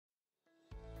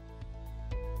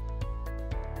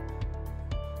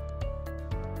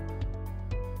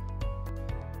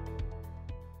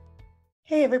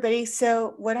Hey everybody,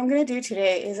 so what I'm going to do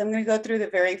today is I'm going to go through the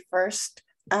very first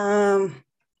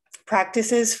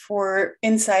practices for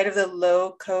inside of the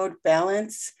low code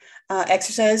balance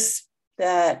exercise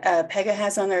that Pega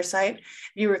has on their site.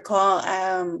 If you recall,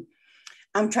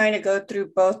 I'm trying to go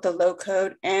through both the low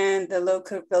code and the low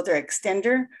code builder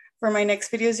extender for my next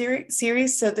video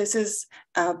series. So this is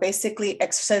basically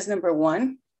exercise number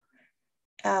 1,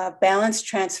 balance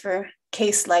transfer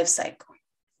case lifecycle.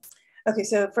 Okay,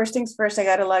 so first things first, I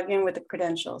got to log in with the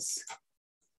credentials.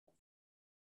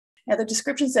 Now the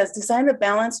description says, design the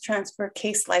balance transfer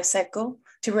case lifecycle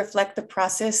to reflect the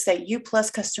process that U+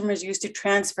 customers use to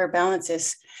transfer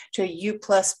balances to a U+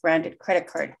 branded credit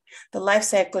card. The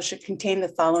lifecycle should contain the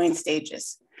following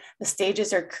stages. The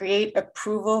stages are create,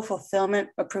 approval, fulfillment,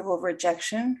 approval,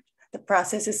 rejection. The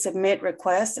process is submit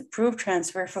request, approve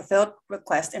transfer, fulfill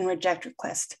request, and reject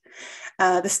request.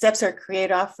 The steps are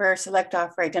create offer, select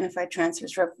offer, identify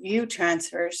transfers, review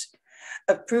transfers,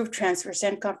 approve transfer,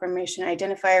 send confirmation,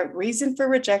 identify a reason for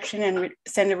rejection, and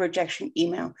send a rejection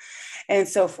email, and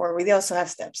so forth. We also have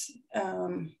steps.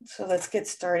 So let's get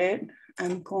started.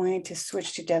 I'm going to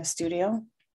switch to Dev Studio,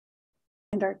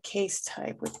 and our case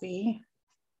type would be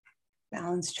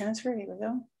balance transfer. Here we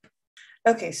go.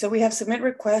 Okay, so we have submit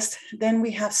request, then we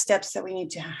have steps that we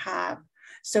need to have.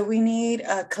 So we need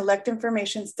a collect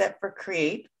information step for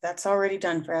create. That's already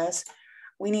done for us.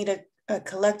 We need a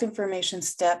collect information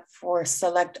step for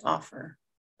select offer.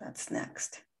 That's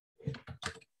next.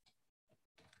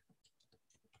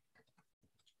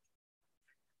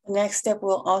 The next step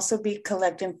will also be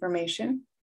collect information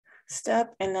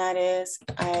step, and that is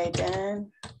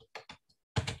identify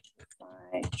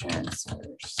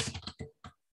transfers.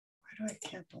 Why do I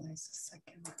capitalize the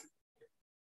second one?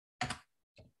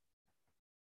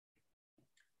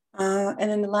 And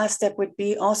then the last step would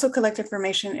be also collect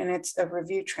information, and it's a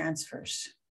review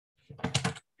transfers.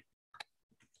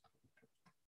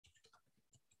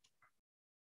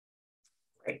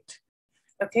 Great.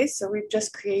 Okay, so we've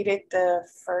just created the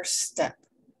first step,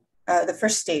 the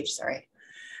first stage, sorry.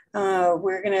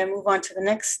 We're gonna move on to the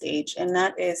next stage, and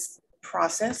that is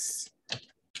process.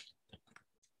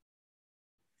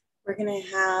 We're gonna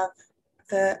have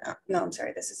the, no, I'm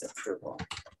sorry, this is approval.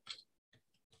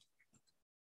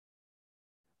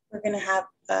 We're gonna have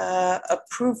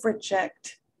approve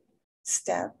reject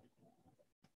step.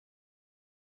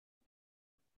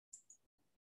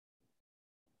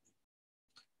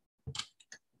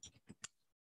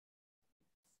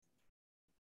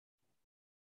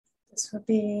 This would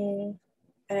be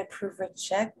an approve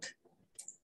reject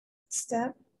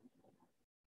step.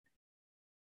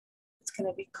 It's going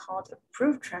to be called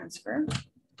approve transfer.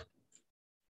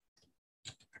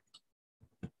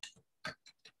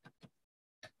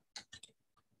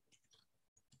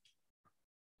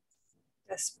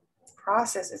 This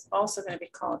process is also going to be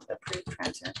called approve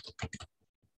transfer.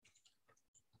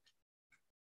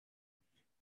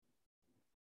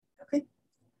 Okay,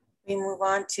 we move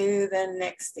on to the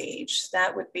next stage.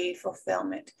 That would be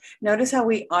fulfillment. Notice how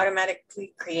we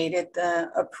automatically created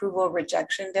the approval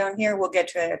rejection down here. We'll get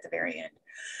to it at the very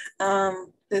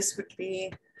end. This would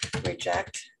be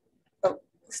reject. Oh,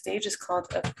 the stage is called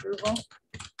approval.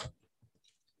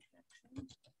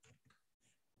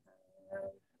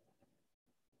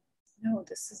 No,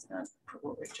 this is not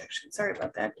approval rejection. Sorry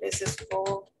about that. This is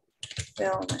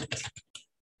fulfillment.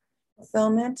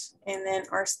 Fulfillment, and then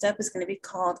our step is going to be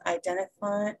called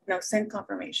send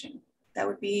confirmation. That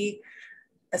would be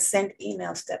a send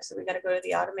email step. So we got to go to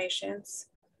the automations,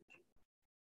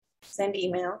 send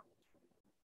email.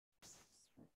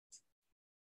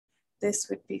 This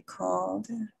would be called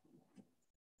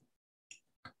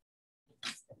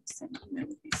send email,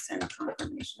 would be send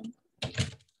confirmation.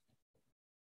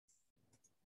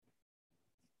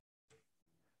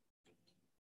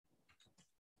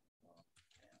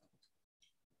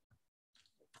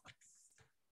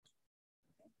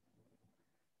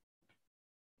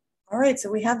 All right,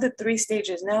 so we have the 3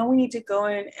 stages. Now we need to go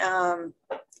and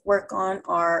work on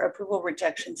our approval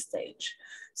rejection stage.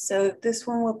 So this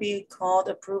one will be called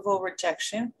approval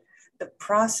rejection. The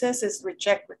process is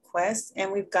reject request,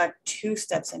 and we've got 2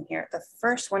 steps in here. The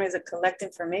first one is a collect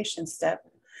information step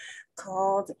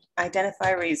called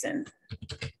identify reason.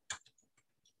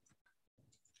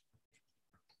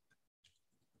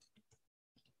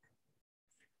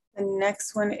 The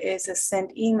next one is a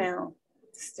send email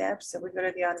step. So we go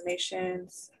to the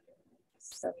automations,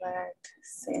 select,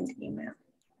 send email.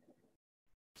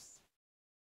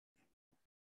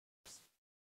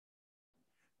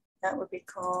 That would be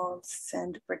called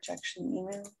send rejection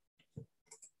email.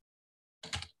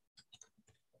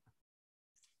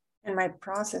 And my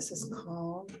process is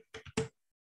called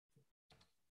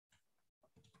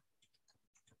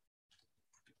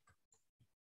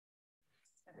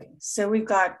So we've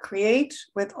got create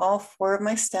with all 4 of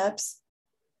my steps.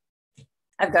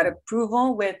 I've got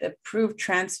approval with approved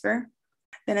transfer.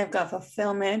 Then I've got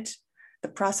fulfillment. The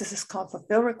process is called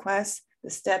fulfill request. The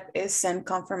step is send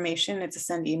confirmation. It's a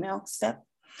send email step.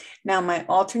 Now my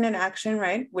alternate action,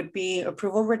 right, would be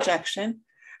approval rejection,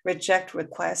 reject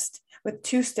request with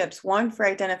 2 steps, one for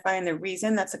identifying the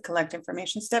reason, that's a collect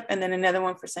information step, and then another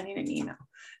one for sending an email.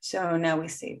 So now we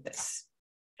save this.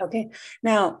 Okay,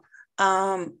 now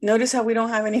notice how we don't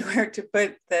have anywhere to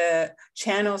put the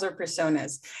channels or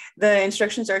personas. The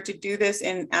instructions are to do this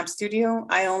in App Studio.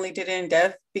 I only did it in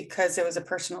Dev because it was a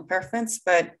personal preference,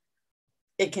 but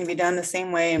it can be done the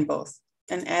same way in both,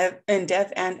 in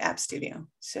Dev and App Studio.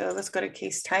 So let's go to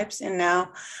case types, and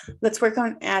now let's work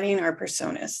on adding our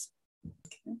personas.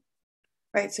 Okay.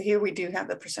 Right, so here we do have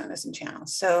the personas and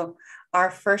channels. So our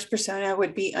first persona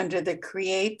would be under the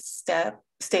create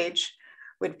stage,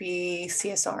 would be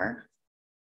CSR.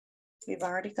 We've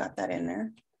already got that in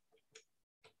there.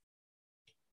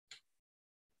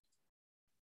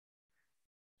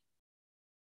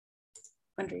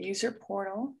 Under user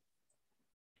portal,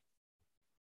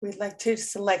 we'd like to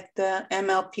select the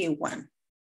MLP one.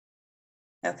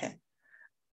 Okay.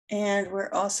 And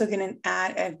we're also going to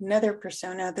add another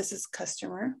persona. This is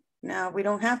customer. Now we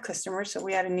don't have customers, so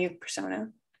we add a new persona.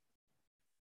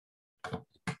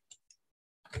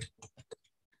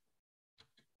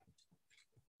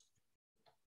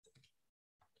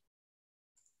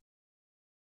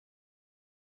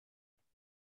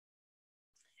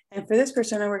 And for this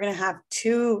persona, we're going to have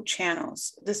 2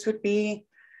 channels. This would be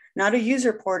not a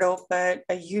user portal, but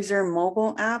a user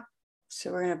mobile app.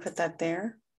 So we're going to put that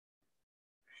there.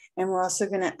 And we're also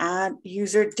going to add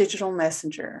user digital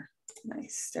messenger.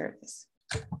 Nice, there it is.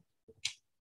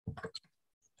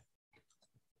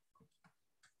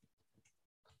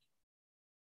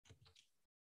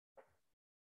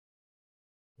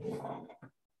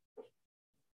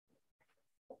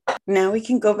 Now we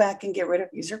can go back and get rid of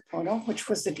user portal, which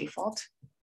was the default.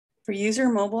 For user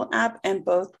mobile app and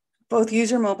both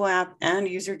user mobile app and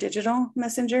user digital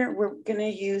messenger, we're going to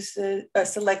use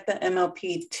select the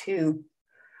MLP2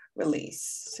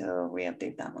 release. So we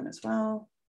update that one as well.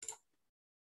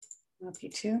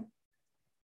 MLP2.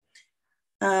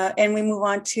 And we move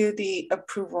on to the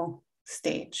approval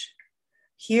stage.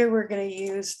 Here we're going to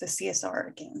use the CSR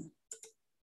again.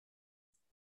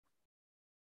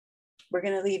 We're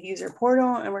going to leave user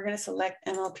portal and we're going to select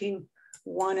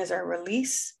MLP1 as our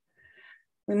release.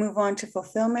 We move on to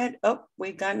fulfillment. Oh,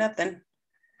 we got nothing.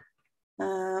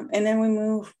 And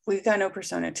then we've got no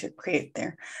persona to create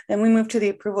there. Then we move to the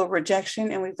approval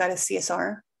rejection and we've got a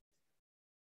CSR.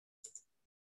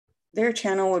 Their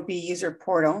channel would be user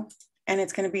portal and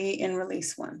it's going to be in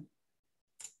release 1.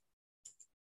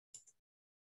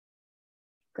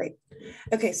 Great.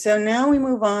 Okay, so now we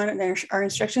move on. And our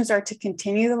instructions are to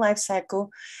continue the life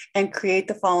cycle and create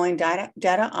the following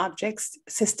data objects,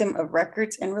 system of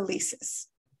records and releases.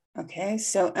 Okay,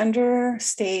 so under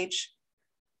stage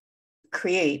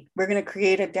create, we're going to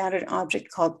create a data object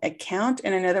called account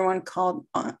and another one called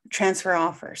transfer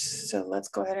offers. So let's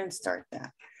go ahead and start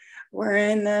that. We're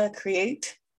in the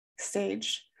create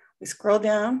stage. We scroll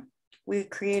down, we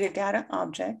create a data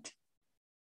object.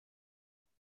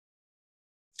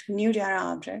 New data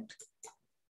object.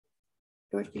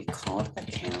 It would be called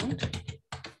account.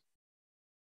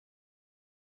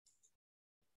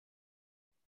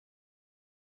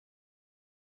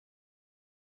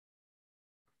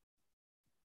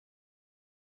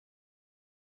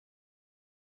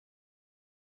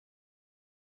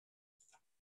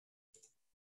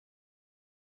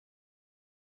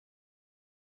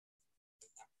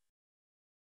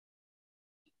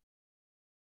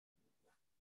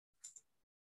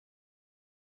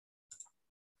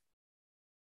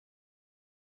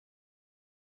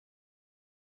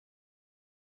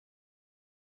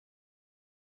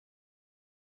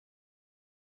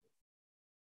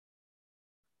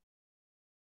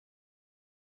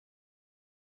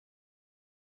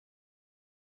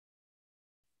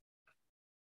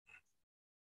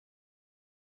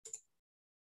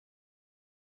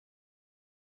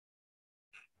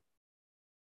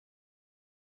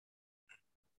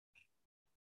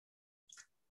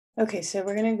 Okay, so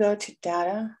we're going to go to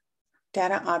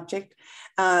data object.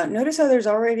 Notice how there's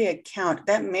already a count.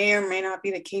 That may or may not be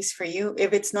the case for you.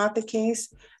 If it's not the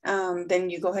case, then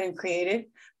you go ahead and create it.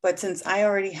 But since I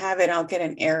already have it, I'll get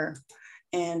an error.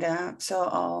 And so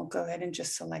I'll go ahead and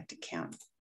just select account.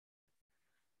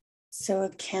 So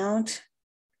account,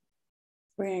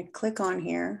 we're going to click on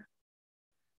here.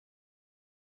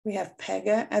 We have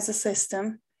Pega as a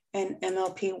system and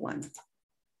MLP1.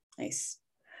 Nice.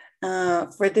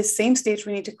 For this same stage,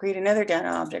 we need to create another data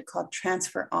object called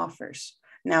transfer offers.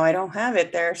 Now I don't have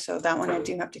it there, so that one I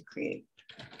do have to create.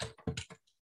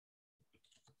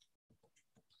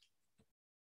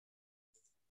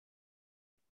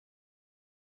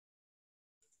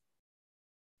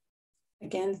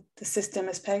 Again, the system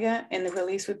is Pega and the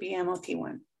release would be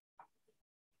MLP1.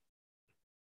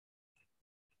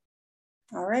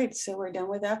 All right, so we're done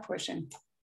with that portion.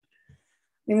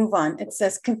 We move on. It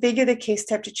says configure the case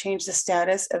type to change the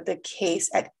status of the case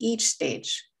at each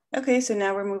stage. Okay, so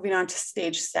now we're moving on to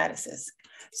stage statuses.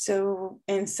 So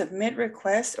in submit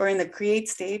request or in the create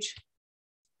stage,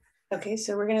 okay,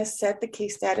 so we're gonna set the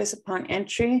case status upon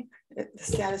entry. The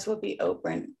status will be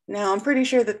open. Now I'm pretty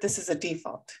sure that this is a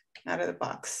default out of the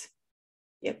box.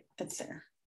 Yep, it's there.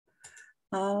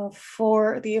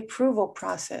 For the approval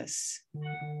process,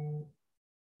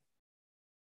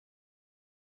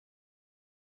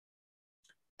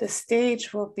 the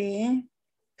stage will be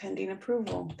pending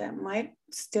approval. That might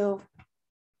still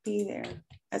be there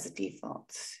as a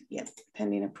default. Yep,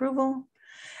 pending approval.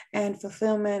 And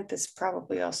fulfillment is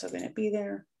probably also going to be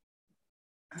there.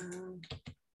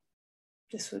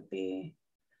 This would be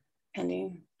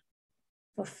pending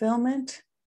fulfillment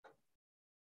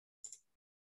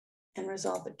and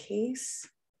resolve the case,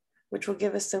 which will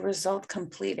give us the result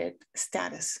completed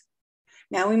status.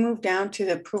 Now we move down to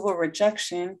the approval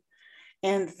rejection,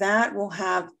 and that will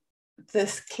have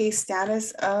this case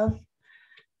status of.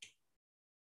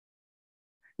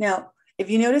 Now, if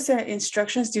you notice that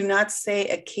instructions do not say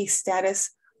a case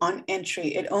status on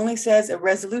entry, it only says a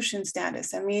resolution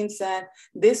status. That means that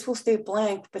this will stay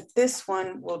blank, but this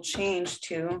one will change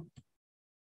to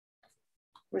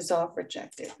resolve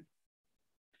rejected.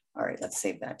 All right, let's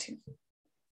save that too.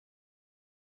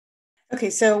 Okay,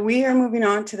 so we are moving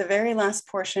on to the very last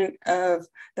portion of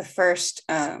the first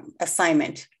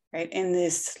assignment, right, in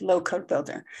this low code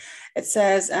builder. It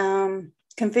says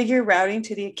configure routing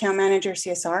to the account manager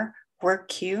CSR work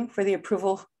queue for the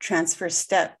approval transfer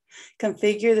step.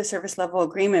 Configure the service level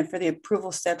agreement for the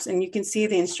approval steps. And you can see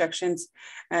the instructions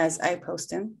as I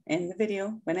post them in the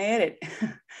video when I edit.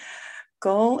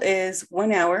 Goal is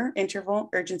 1 hour, interval,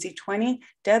 urgency 20,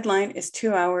 deadline is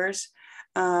 2 hours,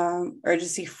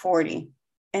 urgency 40,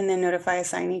 and then notify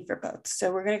assignee for both.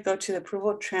 So we're going to go to the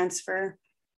approval transfer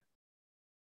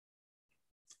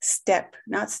step,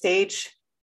 not stage,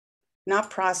 not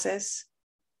process,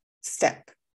 step.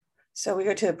 So we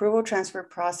go to the approval transfer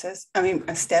process,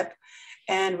 a step,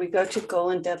 and we go to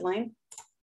goal and deadline,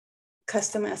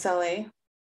 custom SLA.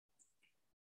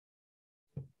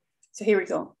 So here we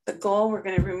go. The goal, we're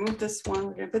going to remove this one.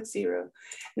 We're going to put 0.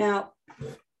 Now,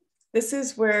 this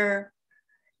is where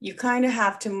you kind of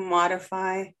have to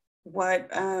modify what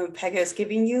Pega is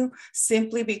giving you,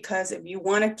 simply because if you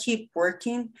want to keep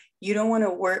working, you don't want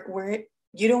to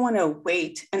you don't want to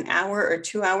wait an hour or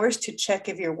 2 hours to check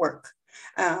if your work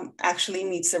actually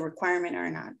meets the requirement or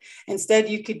not. Instead,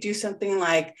 you could do something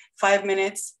like 5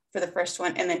 minutes for the first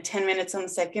one and then 10 minutes on the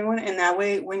second one. And that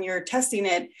way, when you're testing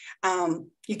it,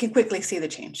 you can quickly see the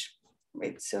change,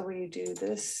 right? So we do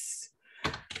this.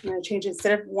 I'm going to change,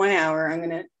 instead of 1 hour, I'm going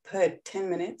to put 10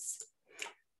 minutes.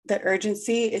 The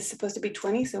urgency is supposed to be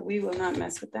 20, so we will not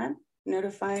mess with that.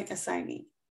 Notify assignee.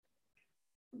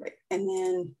 Right, and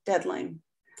then deadline.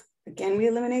 Again, we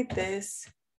eliminate this.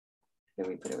 Here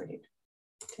we put it right here.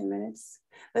 10 minutes.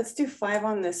 Let's do 5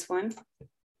 on this one.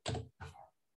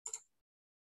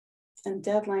 And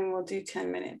deadline will do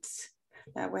 10 minutes.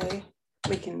 That way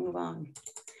we can move on.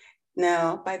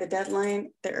 Now, by the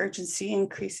deadline, the urgency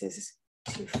increases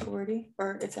to 40,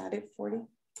 or it's added 40.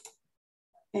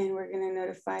 And we're going to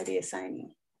notify the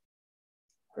assignee.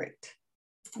 Great.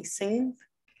 We save.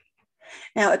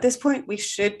 Now, at this point, we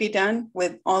should be done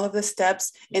with all of the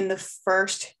steps in the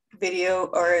first video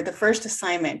or the first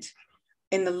assignment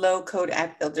in the low code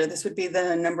app builder. This would be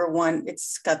the number 1.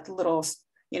 It's got the little,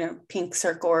 pink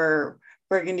circle or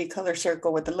burgundy color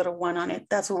circle with the little 1 on it.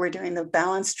 That's what we're doing, the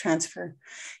balance transfer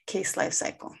case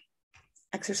lifecycle.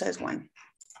 Exercise 1.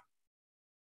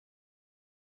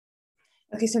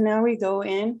 Okay, so now we go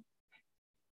in.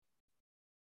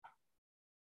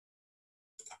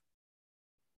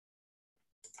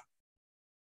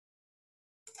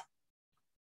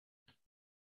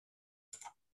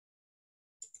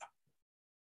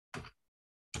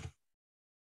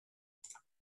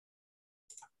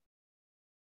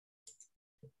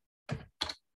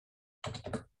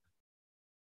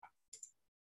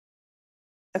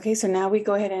 Okay, so now we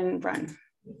go ahead and run.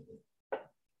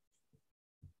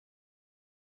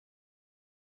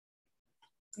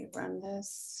 We run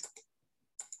this.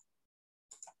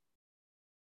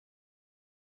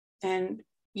 And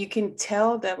you can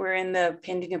tell that we're in the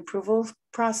pending approval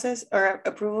process or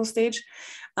approval stage.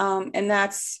 And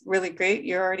that's really great.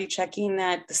 You're already checking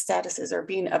that the statuses are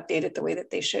being updated the way that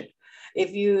they should.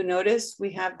 If you notice,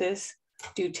 we have this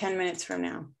due 10 minutes from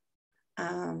now.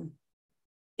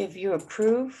 If you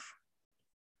approve,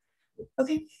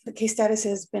 okay, the case status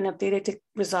has been updated to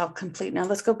resolve complete. Now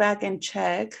let's go back and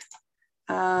check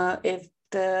if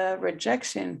the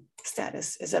rejection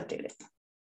status is updated.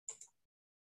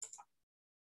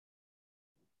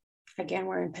 Again,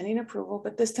 we're in pending approval,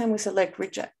 but this time we select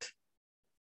reject.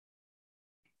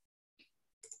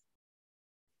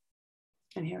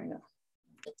 And here we go.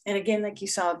 And again, like you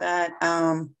saw that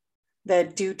the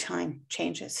due time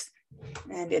changes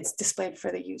and it's displayed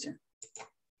for the user.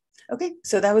 Okay,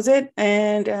 so that was it.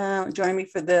 And join me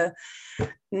for the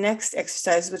next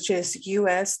exercise, which is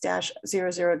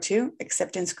US-002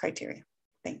 acceptance criteria.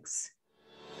 Thanks.